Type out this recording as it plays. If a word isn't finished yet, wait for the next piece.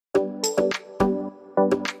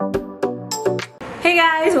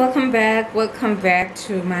welcome back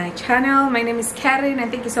to my channel. My name is Karen and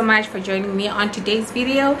thank you so much for joining me on today's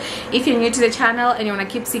video. If you're new to the channel and you want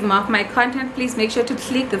to keep seeing more of my content, please make sure to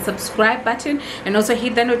click the subscribe button and also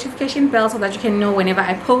hit the notification bell so that you can know whenever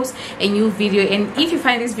I post a new video. And if you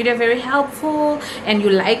find this video very helpful and you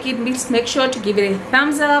like it, please make sure to give it a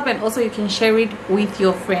thumbs up, and also you can share it with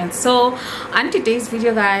your friends. So on today's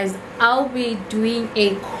video, guys, I'll be doing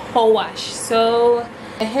a co-wash. So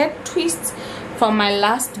I had twists for my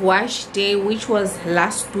last wash day, which was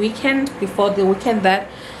last weekend, before the weekend that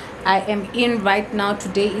I am in right now.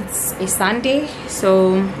 Today it's a Sunday,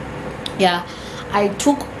 so yeah, I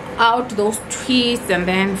took out those twists and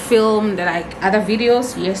then filmed like other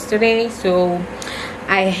videos yesterday. So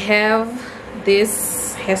I have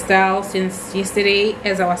this hairstyle since yesterday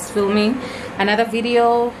as I was filming another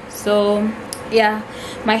video. So yeah,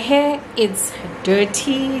 my hair is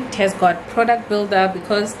dirty. It has got product buildup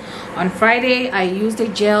because on Friday I used a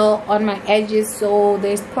gel on my edges, so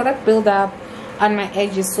there's product buildup on my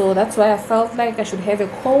edges. So that's why I felt like I should have a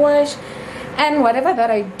co-wash. And whatever that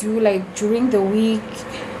I do like during the week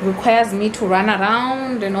requires me to run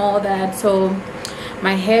around and all that, so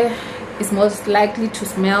my hair is most likely to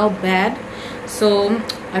smell bad. So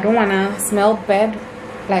I don't want to smell bad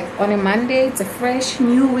like on a Monday. It's a fresh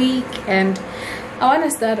new week and I want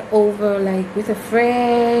to start over like with a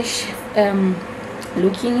fresh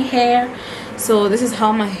looking hair. So this is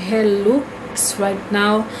how my hair looks right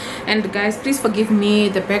now. And guys, please forgive me,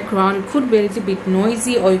 the background, it could be a little bit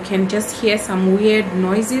noisy or you can just hear some weird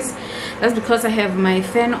noises. That's because I have my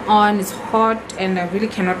fan on. It's hot and I really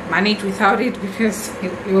cannot manage without it because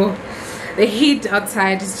the heat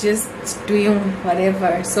outside is just doing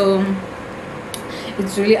whatever. So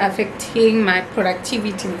it's really affecting my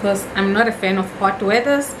productivity because I'm not a fan of hot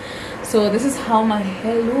weathers. So this is how my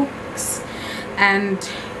hair looks. And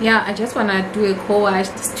yeah, I just want to do a co-wash.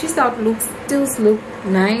 This twist out looks still look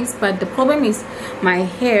nice, but the problem is my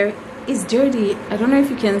hair is dirty. I don't know if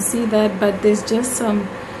you can see that, but there's just some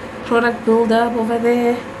product buildup over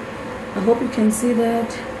there. I hope you can see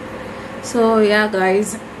that. So yeah,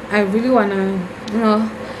 guys, I really want to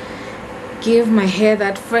give my hair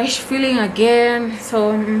that fresh feeling again.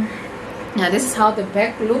 So yeah, this is how the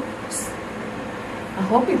back looks. I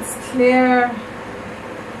hope it's clear.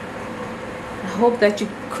 I hope that you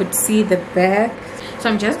could see the back. So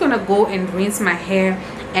I'm just gonna go and rinse my hair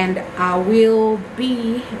and I will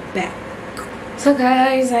be back. So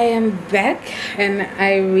guys, I am back and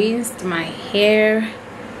I rinsed my hair.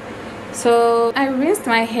 So I rinsed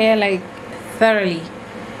my hair like thoroughly.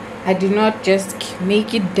 I did not just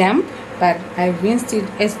make it damp, but I rinsed it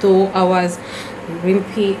as though I was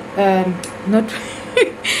not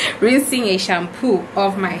rinsing a shampoo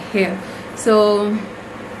of my hair. So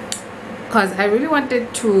because I really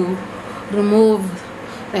wanted to remove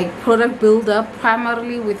like product buildup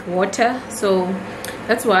primarily with water, so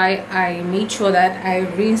that's why I made sure that I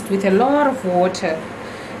rinsed with a lot of water,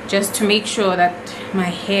 just to make sure that my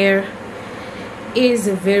hair is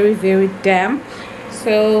very, very damp.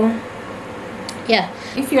 So yeah,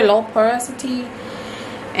 if you're low porosity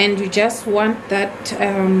and you just want that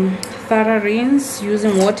thorough rinse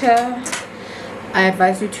using water, I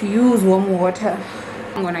advise you to use warm water.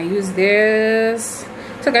 I'm gonna use this.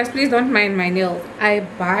 So guys, please don't mind my nails. I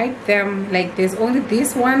bite them. Like there's only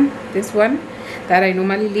this one that I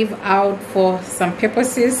normally leave out for some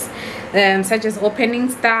purposes, such as opening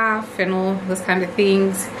stuff and all those kind of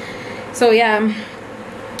things. So yeah,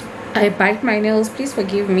 I bite my nails. Please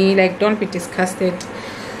forgive me, like don't be disgusted.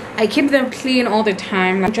 I keep them clean all the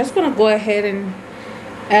time. I'm just gonna go ahead and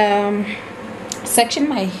section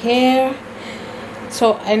my hair.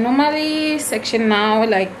 So I normally section now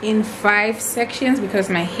like in 5 sections because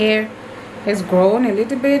my hair has grown a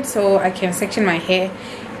little bit, so I can section my hair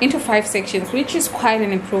into 5 sections, which is quite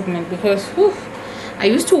an improvement because I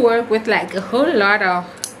used to work with like a whole lot of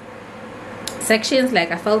sections. Like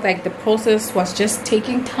I felt like the process was just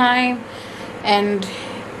taking time, and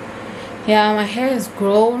yeah, my hair has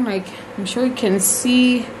grown. Like I'm sure you can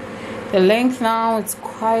see the length now, it's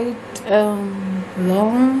quite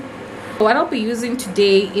long. What I'll be using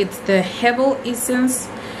today is the Herbal Essence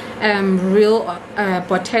Real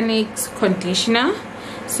Botanics conditioner.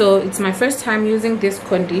 So it's my first time using this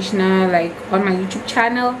conditioner like on my YouTube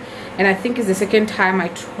channel, and I think it's the second time I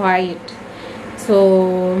try it.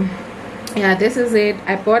 So yeah, this is it.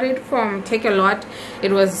 I bought it from Take a Lot.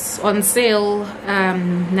 It was on sale,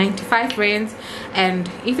 95 rands, and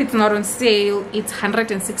if it's not on sale, it's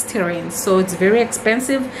 160 rands, so it's very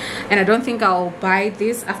expensive. And I don't think I'll buy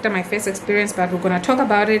this after my first experience, but we're gonna talk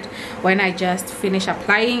about it when I just finish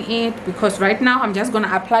applying it, because right now I'm just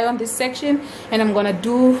gonna apply on this section, and I'm gonna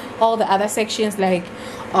do all the other sections like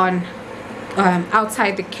on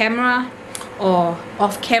outside the camera or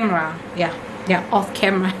off camera. Yeah, off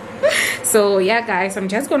camera. So yeah guys, I'm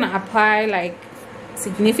just gonna apply like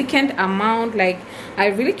significant amount. Like, I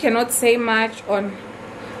really cannot say much on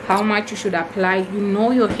how much you should apply. You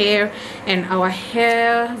know your hair, and our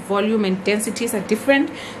hair volume and densities are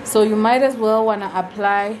different, so you might as well want to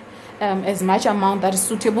apply as much amount that is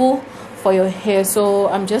suitable for your hair. So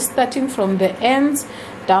I'm just starting from the ends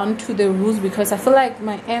down to the roots, because I feel like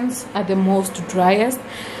my ends are the most driest,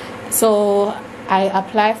 so I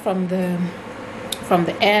apply from the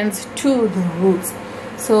ends to the roots.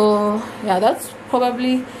 So yeah, that's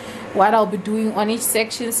probably what I'll be doing on each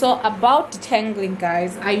section. So about detangling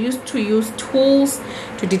guys, I used to use tools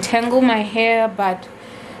to detangle my hair, but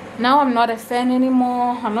now I'm not a fan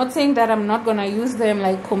anymore. I'm not saying that I'm not gonna use them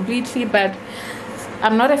like completely, but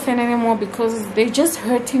I'm not a fan anymore because they're just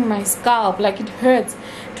hurting my scalp. Like, it hurts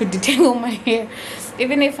to detangle my hair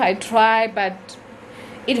even if I try, but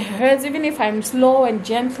it hurts. Even if I'm slow and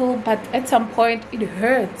gentle, but at some point it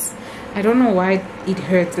hurts. I don't know why it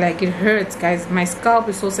hurts. Like, it hurts guys. My scalp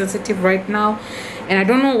is so sensitive right now, and I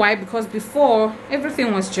don't know why, because before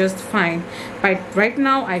everything was just fine, but right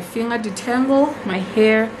now I finger detangle my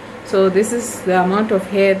hair. So this is the amount of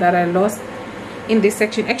hair that I lost in this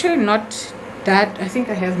section. Actually not that, I think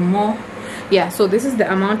I have more. Yeah, so this is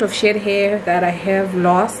the amount of shed hair that I have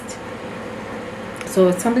lost. So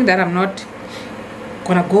it's something that I'm not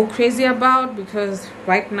gonna go crazy about, because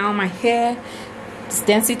right now my hair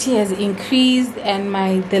density has increased, and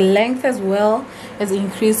the length as well has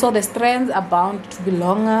increased, so the strands are bound to be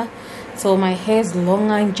longer, so my hair is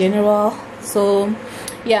longer in general. So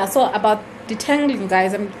yeah, so about detangling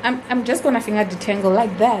guys, I'm just gonna finger detangle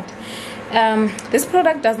like that. This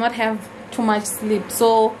product does not have too much slip,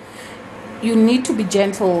 so you need to be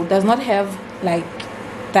gentle. It does not have like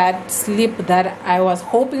that slip that I was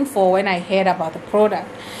hoping for when I heard about the product,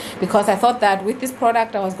 because I thought that with this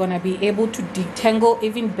product I was going to be able to detangle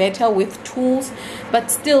even better with tools. But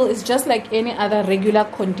still, it's just like any other regular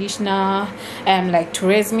conditioner, and like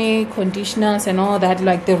Tresemme conditioners and all that,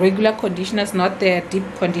 like the regular conditioners, not the deep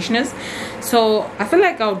conditioners. So I feel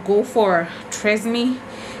like I would go for Tresemme,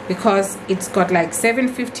 because it's got like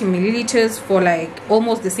 750 milliliters for like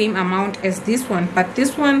almost the same amount as this one. But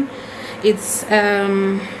this one, it's let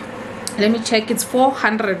me check, it's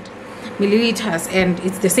 400 milliliters, and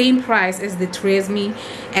it's the same price as the Tresemme,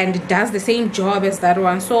 and it does the same job as that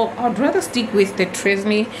one. So I'd rather stick with the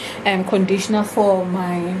Tresemme conditioner for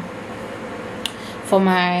my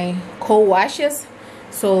co-washes.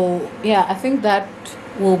 So yeah, I think that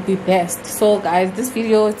will be best. So guys, this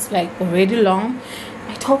video, it's like already long.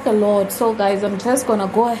 I talk a lot. So guys, I'm just gonna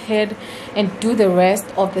go ahead and do the rest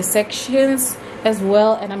of the sections as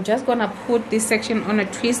well, and I'm just gonna put this section on a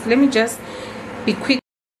twist. Let me just be quick.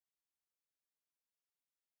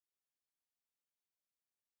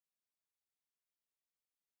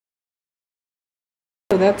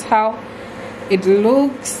 So that's how it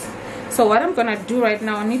looks. So what I'm gonna do right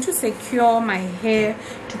now, I need to secure my hair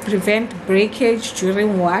to prevent breakage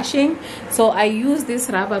during washing. So I use this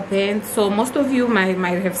rubber band. So most of you might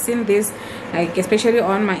have seen this, like especially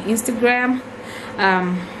on my Instagram.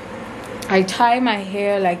 I tie my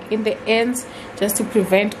hair like in the ends just to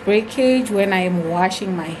prevent breakage when I am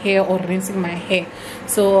washing my hair or rinsing my hair.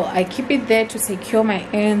 So I keep it there to secure my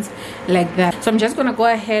ends like that. So I'm just gonna go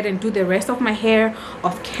ahead and do the rest of my hair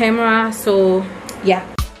off camera. So yeah.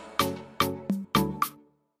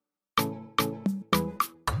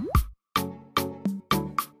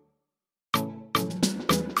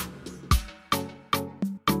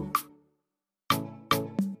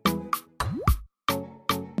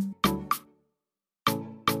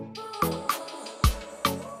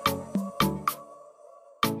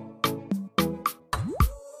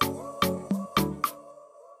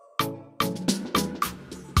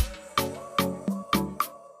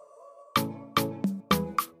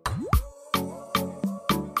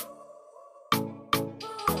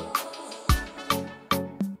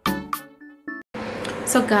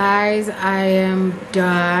 So guys, I am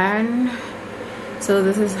done. So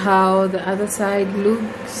this is how the other side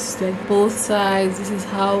looks, like both sides. This is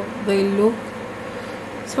how they look.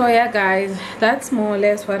 So yeah guys, that's more or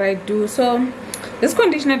less what I do. So this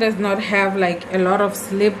conditioner does not have like a lot of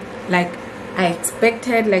slip like I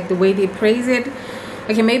expected, like the way they praise it.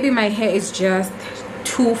 Okay, maybe my hair is just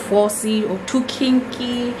too fussy or too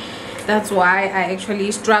kinky. That's why I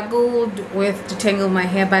actually struggled with detangling my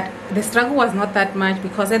hair, but the struggle was not that much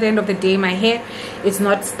because at the end of the day my hair is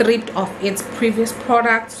not stripped of its previous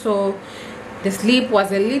product, so the sleep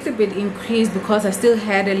was a little bit increased because I still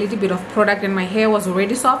had a little bit of product and my hair was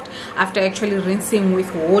already soft after actually rinsing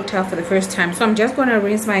with water for the first time. So I'm just going to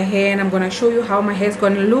rinse my hair and I'm going to show you how my hair is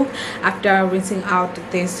going to look after rinsing out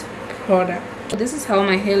this product. So this is how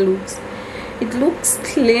my hair looks. It looks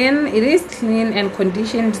clean. It is clean and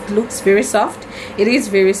conditioned. It looks very soft. It is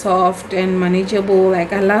very soft and manageable.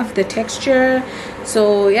 Like, I love the texture.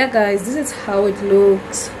 So yeah guys, this is how it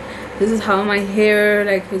looks. This is how my hair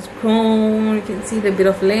like is grown. You can see the bit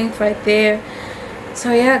of length right there.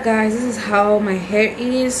 So yeah guys, this is how my hair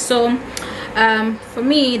is. So for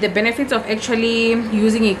me, the benefits of actually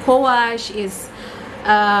using a co-wash is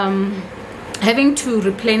having to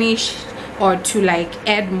replenish or to like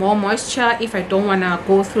add more moisture. If I don't want to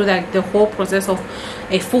go through like the whole process of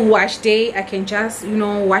a full wash day, I can just, you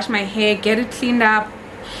know, wash my hair, get it cleaned up,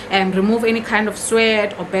 and remove any kind of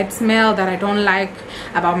sweat or bad smell that I don't like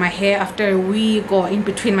about my hair after a week or in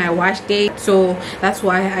between my wash day. So that's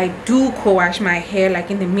why I do co-wash my hair like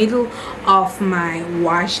in the middle of my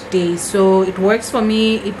wash day. So it works for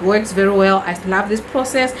me. It works very well. I love this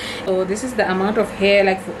process. So this is the amount of hair,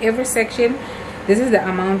 like for every section, this is the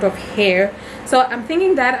amount of hair. So I'm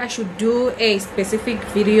thinking that I should do a specific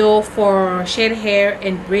video for shed hair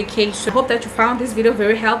and breakage. So I hope that you found this video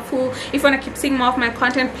very helpful. If you want to keep seeing more of my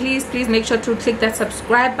content, please make sure to click that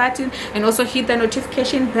subscribe button and also hit the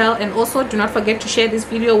notification bell, and also do not forget to share this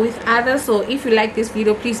video with others. So if you like this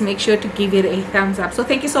video, please make sure to give it a thumbs up. So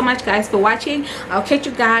thank you so much guys for watching. I'll catch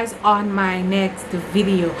you guys on my next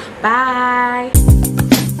video. Bye.